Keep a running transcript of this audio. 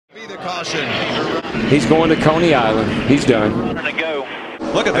the caution. He's going to Coney Island. He's done.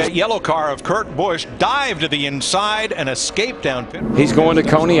 Look at that yellow car of Kurt Busch dive to the inside and escape down pit road. He's going to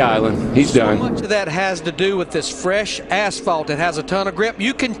Coney Island. He's done. So much of that has to do with this fresh asphalt. It has a ton of grip.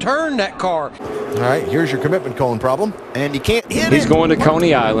 You can turn that car. All right, here's your commitment cone problem. And you can't hit it. He's going to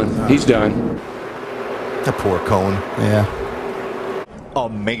Coney Island. He's done. The poor cone. Yeah.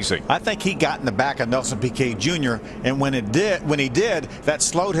 Amazing. I think he got in the back of Nelson Piquet Jr. and when he did, that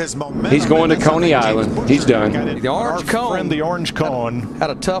slowed his momentum. He's going to Coney Island. He's done. The orange cone. Friend, the orange cone. Had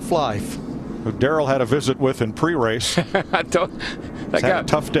a tough life. Who Darrell had a visit with in pre-race. That Had a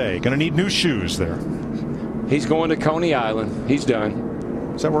tough day. Going to need new shoes there. He's going to Coney Island. He's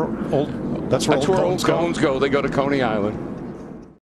done. Is that where old? That's where old cones go. They go to Coney Island.